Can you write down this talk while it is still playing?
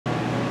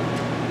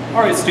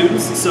Alright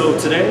students, so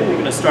today we're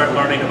going to start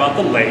learning about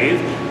the lathe.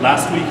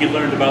 Last week you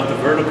learned about the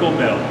vertical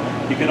mill.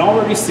 You can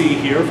already see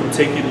here from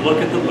taking a look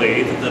at the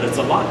lathe that it's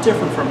a lot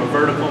different from a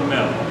vertical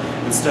mill.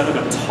 Instead of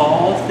a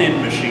tall,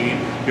 thin machine,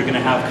 you're going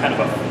to have kind of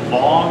a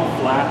long,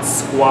 flat,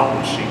 squat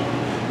machine.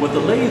 What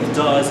the lathe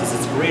does is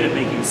it's great at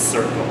making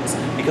circles,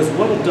 because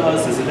what it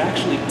does is it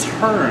actually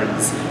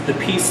turns the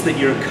piece that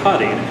you're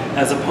cutting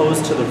as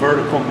opposed to the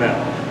vertical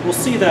mill. We'll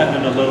see that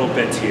in a little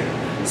bit here.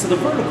 So the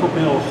vertical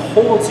mill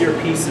holds your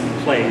piece in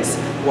place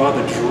while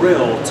the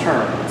drill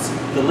turns.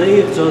 The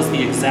lathe does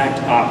the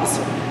exact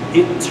opposite.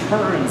 It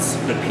turns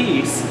the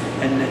piece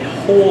and it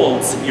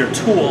holds your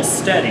tool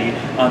steady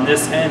on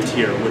this end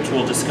here, which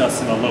we'll discuss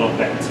in a little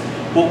bit.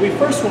 What we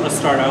first want to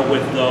start out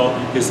with though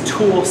is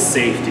tool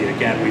safety.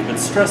 Again, we've been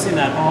stressing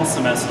that all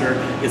semester.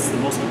 It's the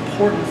most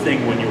important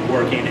thing when you're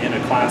working in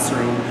a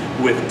classroom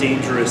with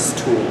dangerous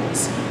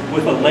tools.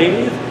 With a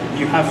lathe,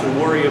 you have to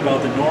worry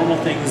about the normal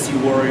things you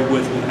worry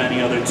with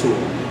any other tool.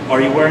 Are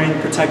you wearing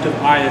protective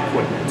eye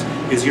equipment?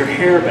 Is your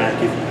hair back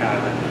if you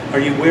have it? Are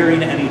you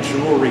wearing any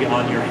jewelry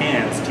on your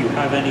hands? Do you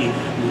have any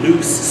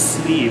loose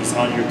sleeves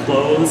on your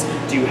clothes?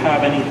 Do you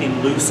have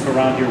anything loose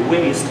around your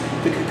waist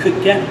that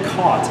could get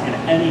caught in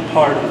any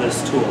part of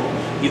this tool?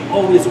 You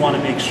always want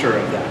to make sure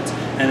of that.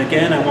 And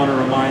again, I want to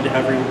remind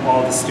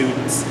all the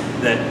students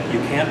that you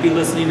can't be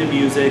listening to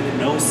music,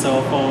 no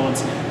cell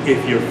phones.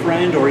 If your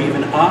friend or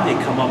even I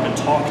come up and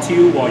talk to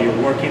you while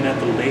you're working at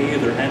the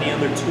lathe or any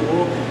other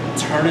tool,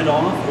 turn it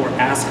off or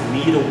ask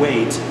me to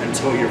wait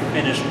until you're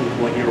finished with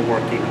what you're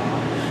working on.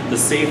 The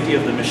safety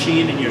of the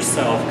machine and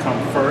yourself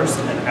come first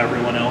and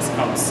everyone else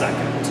comes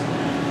second.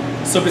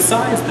 So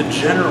besides the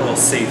general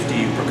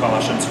safety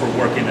precautions for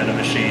working at a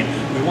machine,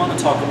 we want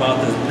to talk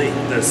about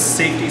the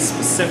safety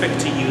specific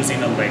to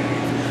using a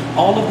lathe.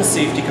 All of the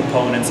safety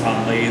components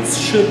on lathes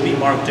should be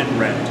marked in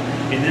red.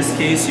 In this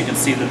case, you can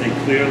see that they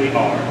clearly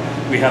are.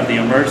 We have the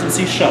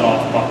emergency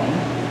shut-off button.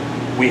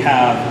 We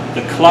have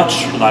the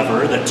clutch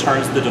lever that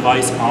turns the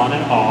device on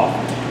and off.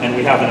 And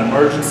we have an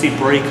emergency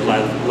brake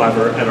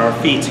lever at our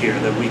feet here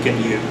that we can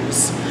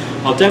use.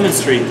 I'll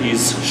demonstrate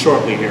these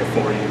shortly here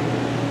for you.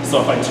 So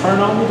if I turn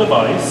on the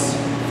device,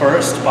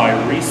 first by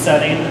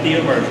resetting the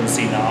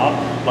emergency knob,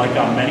 like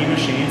on many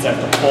machines, I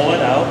have to pull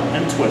it out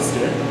and twist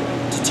it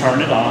to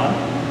turn it on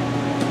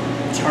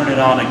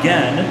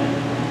again.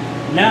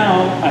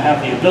 Now I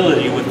have the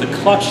ability with the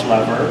clutch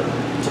lever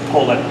to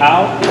pull it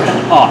out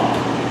and up.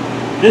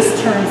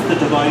 This turns the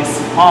device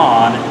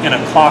on in a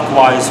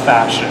clockwise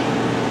fashion.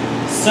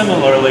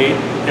 Similarly,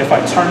 if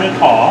I turn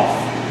it off,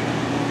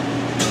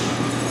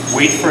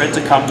 wait for it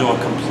to come to a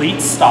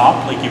complete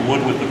stop like you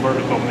would with the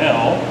vertical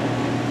mill,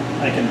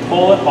 I can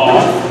pull it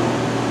off,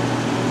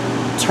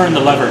 turn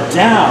the lever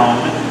down,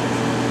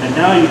 and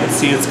now you can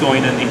see it's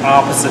going in the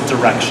opposite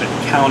direction,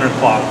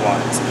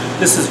 counterclockwise.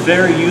 This is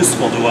very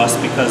useful to us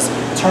because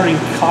turning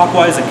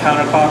clockwise and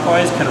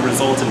counterclockwise can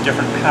result in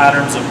different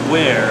patterns of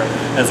wear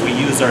as we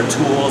use our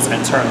tools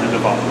and turn the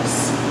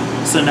device.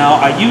 So now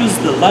I use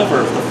the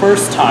lever the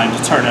first time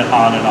to turn it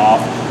on and off,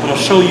 but I'll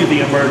show you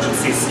the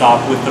emergency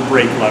stop with the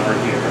brake lever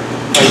here.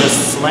 If I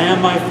just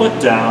slam my foot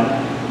down,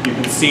 you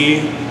can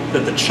see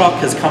that the chuck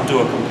has come to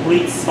a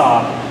complete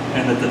stop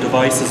and that the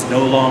device is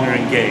no longer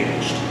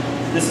engaged.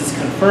 This is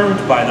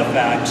confirmed by the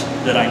fact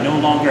that I no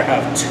longer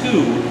have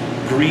two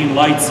green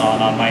lights on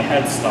my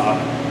headstock,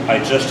 I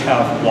just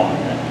have one.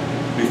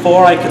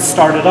 Before I could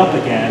start it up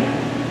again,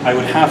 I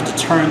would have to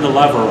turn the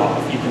lever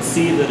off. You can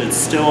see that it's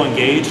still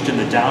engaged in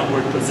the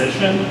downward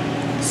position,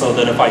 so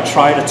that if I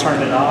try to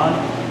turn it on,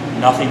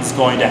 nothing's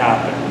going to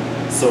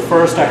happen. So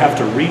first I have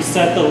to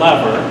reset the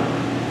lever.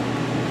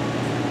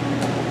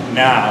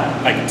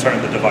 Now I can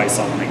turn the device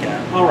on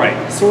again.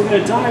 Alright, so we're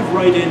going to dive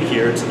right in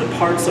here to the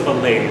parts of a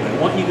lathe. I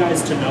want you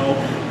guys to know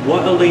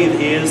what a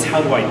lathe is,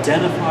 how to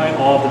identify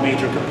all the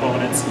major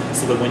components,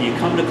 so that when you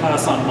come to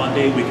class on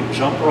Monday, we can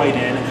jump right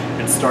in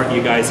and start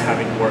you guys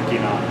working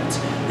on it.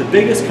 The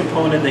biggest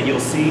component that you'll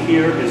see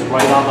here is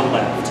right on the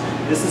left.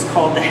 This is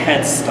called the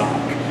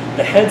headstock.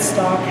 The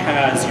headstock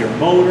has your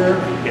motor,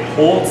 it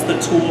holds the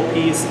tool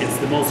piece, it's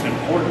the most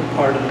important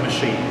part of the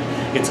machine.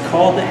 It's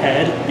called the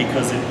head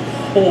because it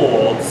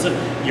holds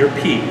your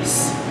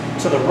piece.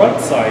 To the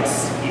right side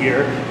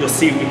here, you'll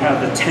see we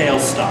have the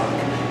tailstock.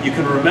 You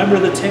can remember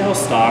the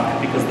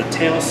tailstock because the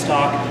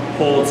tailstock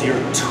holds your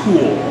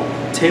tool.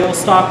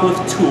 Tailstock with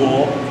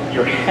tool,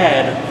 your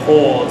head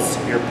holds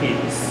your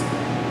piece.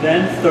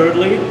 Then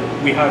thirdly,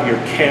 we have your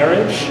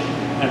carriage,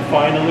 and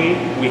finally,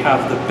 we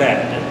have the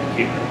bed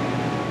here.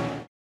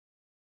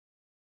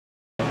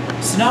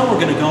 So now we're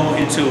going to go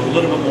into a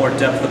little bit more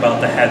depth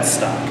about the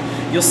headstock.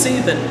 You'll see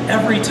that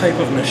every type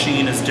of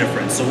machine is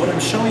different. So what I'm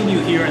showing you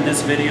here in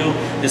this video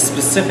is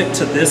specific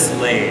to this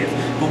lathe,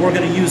 but we're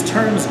going to use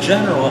terms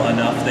general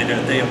enough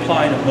that they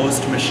apply to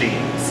most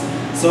machines.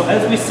 So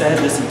as we said,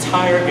 this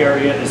entire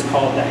area is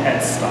called the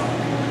headstock.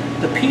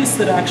 The piece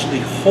that actually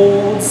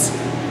holds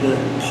the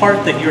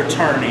part that you're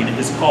turning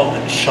is called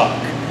the chuck.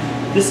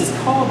 This is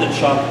called the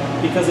chuck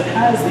because it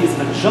has these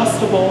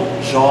adjustable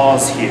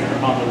jaws here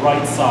on the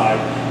right side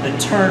that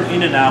turn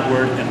in and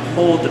outward and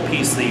hold the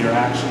piece that you're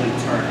actually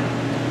turning.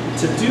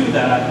 To do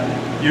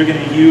that, you're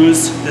going to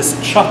use this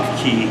chuck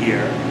key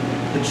here.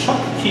 The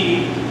chuck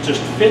key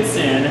just fits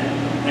in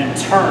and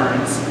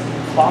turns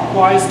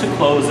clockwise to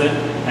close it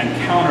and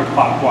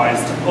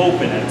counterclockwise to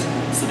open it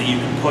so that you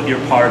can put your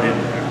part in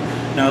there.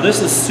 Now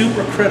this is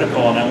super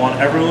critical, and I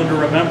want everyone to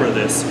remember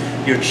this.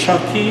 Your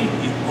chuck key,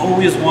 you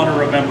always want to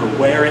remember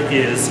where it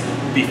is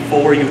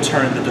before you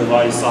turn the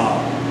device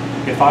on.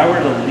 If I were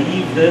to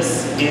leave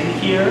this in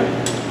here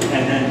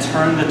and then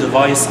turn the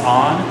device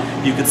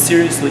on, you could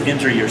seriously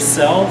injure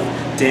yourself,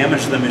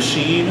 damage the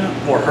machine,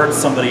 or hurt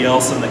somebody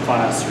else in the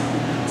classroom.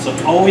 So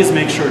always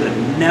make sure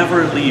to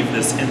never leave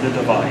this in the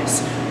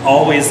device.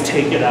 Always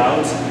take it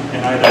out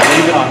and either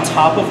leave it on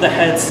top of the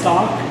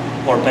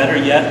headstock, or better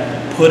yet,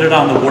 put it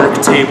on the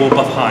work table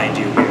behind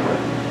you here.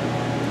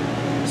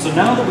 So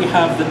now that we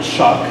have the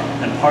chuck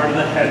and part of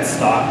the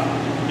headstock,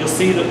 you'll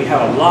see that we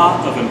have a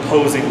lot of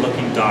imposing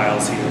looking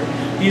dials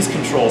here. These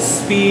control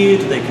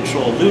speed, they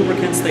control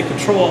lubricants, they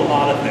control a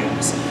lot of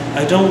things.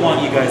 I don't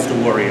want you guys to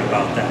worry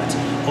about that.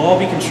 I'll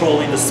be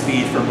controlling the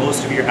speed for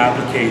most of your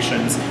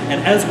applications,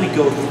 and as we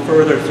go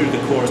further through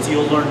the course,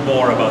 you'll learn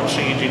more about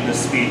changing the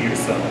speed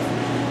yourself.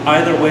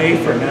 Either way,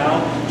 for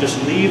now,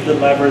 just leave the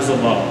levers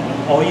alone.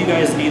 All you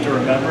guys need to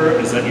remember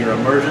is that your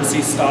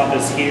emergency stop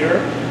is here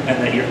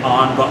and that your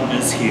on button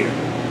is here.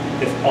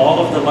 If all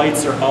of the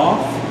lights are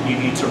off, you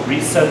need to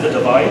reset the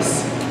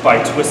device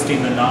by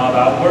twisting the knob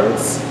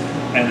outwards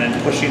and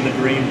then pushing the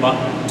green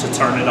button to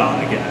turn it on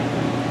again.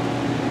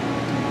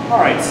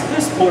 Alright, so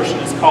this portion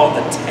is called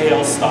the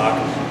tailstock,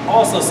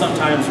 also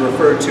sometimes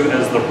referred to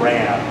as the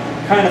ram,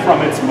 kind of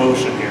from its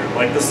motion here,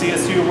 like the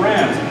CSU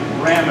rams,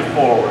 ram it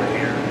forward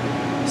here.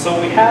 So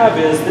what we have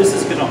is, this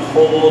is going to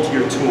hold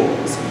your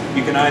tools.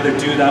 You can either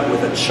do that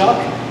with a chuck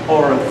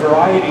or a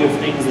variety of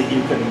things that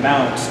you can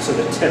mount to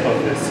the tip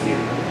of this here.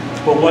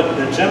 But what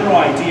the general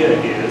idea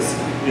is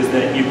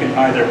that you can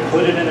either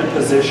put it in a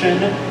position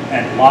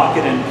and lock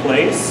it in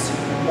place,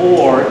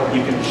 or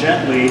you can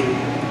gently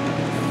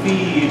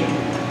feed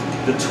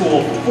the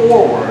tool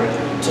forward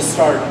to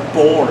start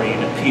boring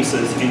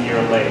pieces in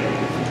your lathe.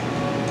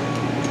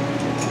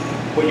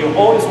 What you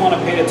always want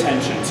to pay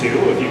attention to,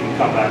 if you can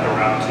come back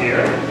around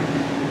here,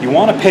 you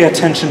want to pay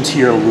attention to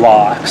your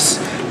locks.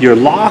 Your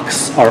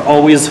locks are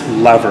always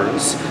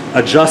levers.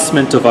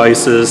 Adjustment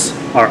devices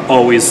are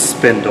always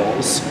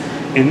spindles.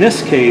 In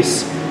this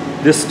case,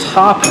 this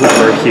top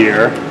lever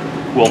here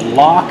will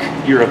lock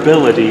your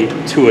ability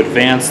to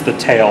advance the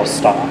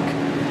tailstock.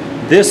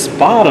 This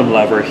bottom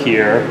lever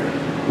here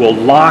will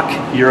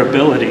lock your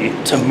ability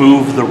to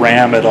move the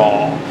ram at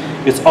all.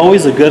 It's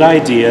always a good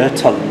idea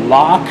to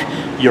lock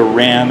your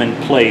ram in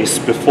place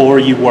before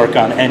you work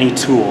on any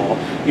tool.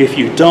 If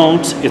you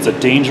don't, it's a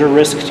danger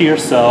risk to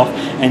yourself,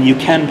 and you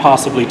can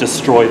possibly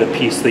destroy the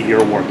piece that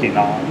you're working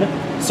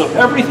on. So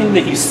everything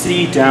that you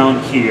see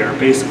down here,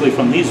 basically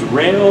from these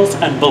rails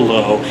and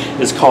below,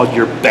 is called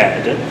your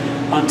bed.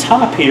 On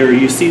top here,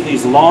 you see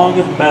these long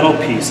metal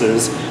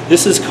pieces.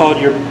 This is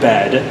called your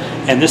bed,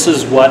 and this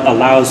is what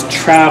allows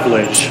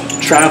traveling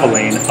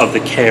of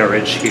the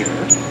carriage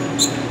here.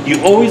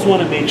 You always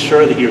want to make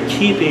sure that you're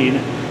keeping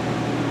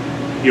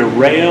your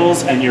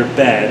rails and your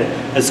bed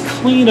as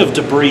clean of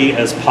debris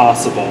as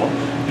possible,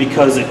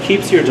 because it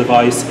keeps your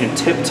device in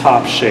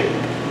tip-top shape.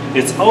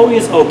 It's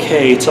always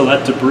okay to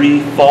let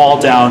debris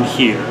fall down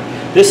here.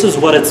 This is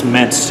what it's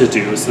meant to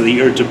do, so that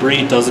your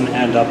debris doesn't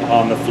end up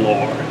on the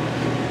floor.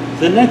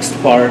 The next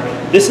part,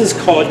 this is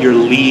called your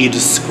lead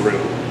screw.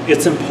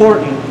 It's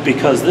important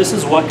because this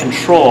is what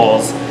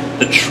controls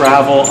the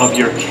travel of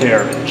your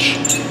carriage.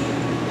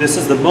 This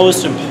is the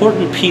most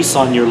important piece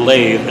on your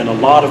lathe in a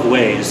lot of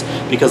ways,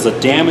 because a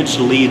damaged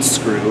lead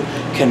screw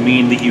can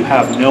mean that you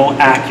have no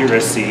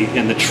accuracy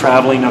in the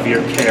traveling of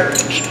your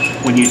carriage.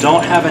 When you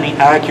don't have any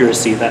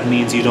accuracy, that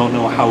means you don't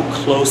know how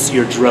close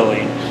you're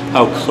drilling,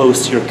 how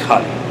close you're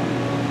cutting.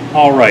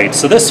 Alright,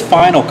 so this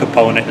final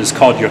component is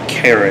called your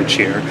carriage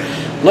here.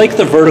 Like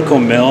the vertical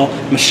mill,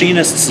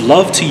 machinists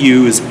love to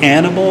use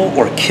animal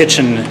or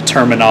kitchen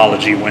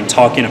terminology when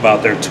talking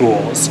about their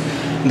tools.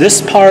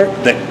 This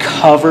part that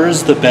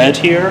covers the bed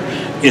here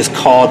is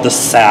called the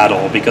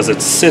saddle, because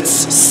it sits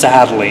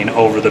saddling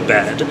over the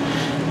bed.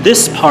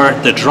 This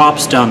part that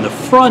drops down the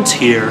front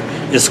here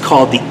is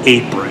called the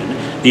apron.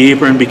 The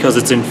apron because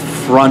it's in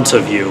front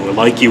of you,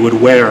 like you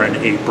would wear an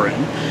apron.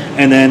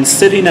 And then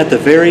sitting at the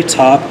very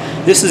top,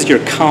 this is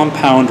your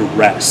compound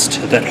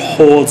rest that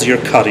holds your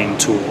cutting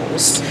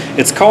tools.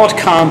 It's called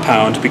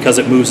compound because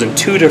it moves in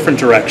two different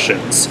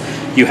directions.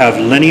 You have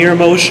linear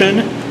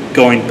motion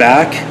going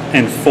back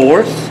and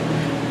forth,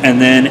 and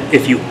then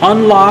if you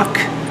unlock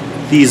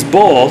these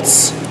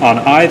bolts on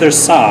either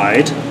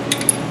side,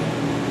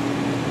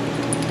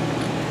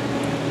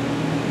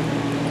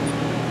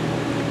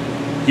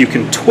 you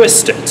can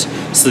twist it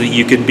so that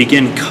you can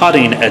begin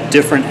cutting at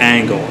different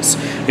angles.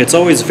 It's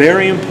always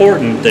very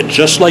important that,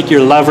 just like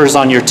your levers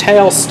on your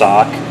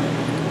tailstock,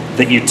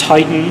 that you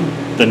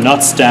tighten the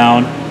nuts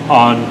down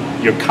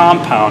on your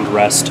compound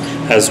rest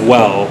as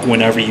well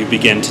whenever you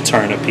begin to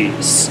turn a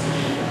piece.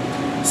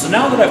 So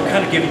now that I've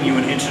kind of given you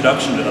an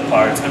introduction to the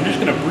parts, I'm just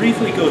going to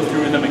briefly go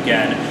through them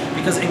again,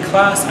 because in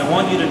class I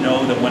want you to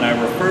know that when I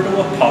refer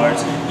to a part,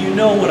 you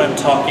know what I'm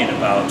talking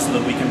about, so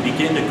that we can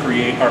begin to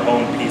create our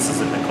own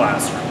pieces in the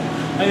classroom.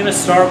 I'm going to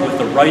start with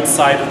the right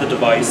side of the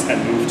device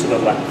and move to the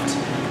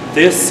left.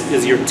 This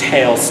is your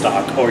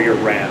tailstock or your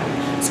ram.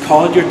 It's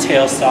called your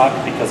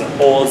tailstock because it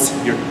holds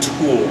your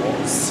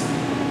tools.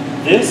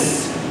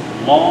 This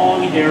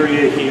long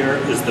area here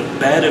is the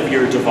bed of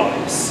your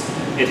device.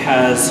 It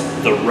has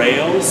the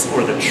rails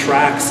or the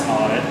tracks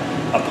on it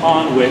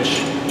upon which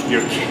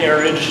your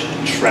carriage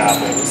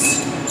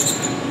travels.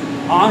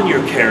 On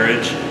your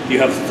carriage, you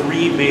have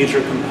three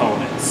major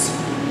components.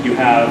 You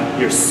have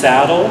your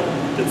saddle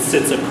that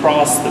sits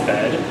across the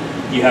bed,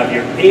 you have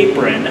your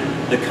apron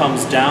that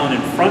comes down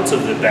in front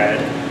of the bed,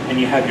 and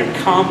you have your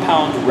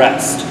compound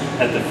rest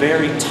at the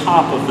very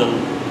top of the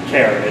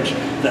carriage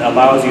that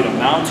allows you to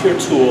mount your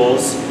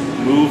tools,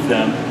 move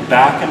them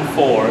back and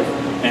forth,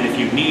 and if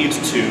you need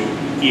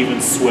to,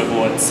 even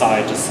swivel it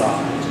side to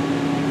side.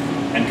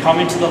 And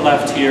coming to the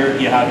left here,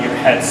 you have your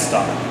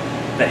headstock.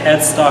 The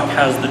headstock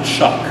has the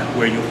chuck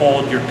where you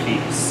hold your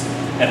piece.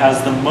 It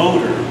has the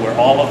motor where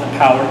all of the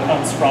power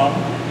comes from.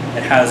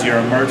 It has your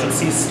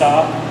emergency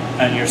stop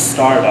and your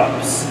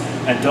startups.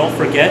 And don't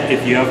forget,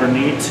 if you ever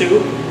need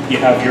to, you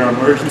have your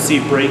emergency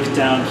brake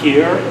down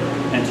here,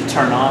 and to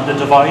turn on the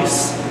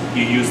device,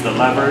 you use the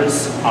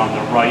levers on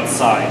the right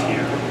side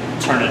here.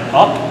 Turn it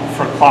up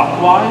for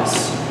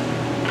clockwise,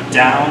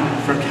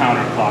 down for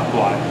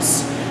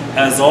counterclockwise.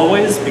 As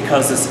always,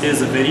 because this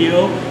is a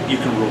video, you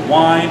can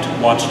rewind,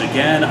 watch it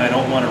again. I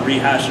don't want to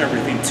rehash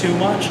everything too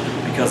much,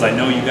 because I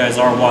know you guys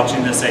are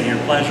watching this at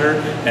your pleasure,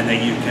 and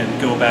that you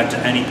can go back to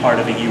any part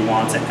of it you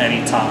want at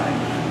any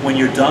time. When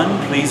you're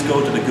done, please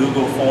go to the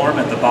Google form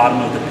at the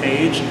bottom of the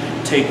page,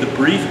 take the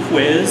brief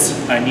quiz.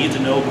 I need to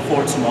know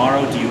before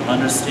tomorrow, do you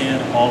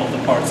understand all of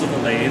the parts of the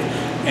lathe?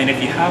 And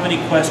if you have any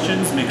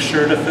questions, make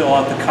sure to fill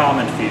out the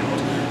comment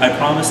field. I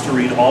promise to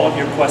read all of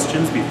your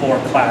questions before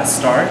class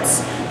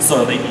starts,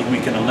 so that we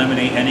can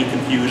eliminate any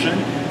confusion.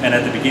 And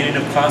at the beginning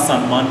of class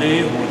on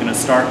Monday, we're going to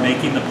start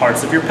making the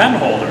parts of your pen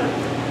holder.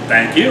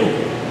 Thank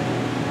you.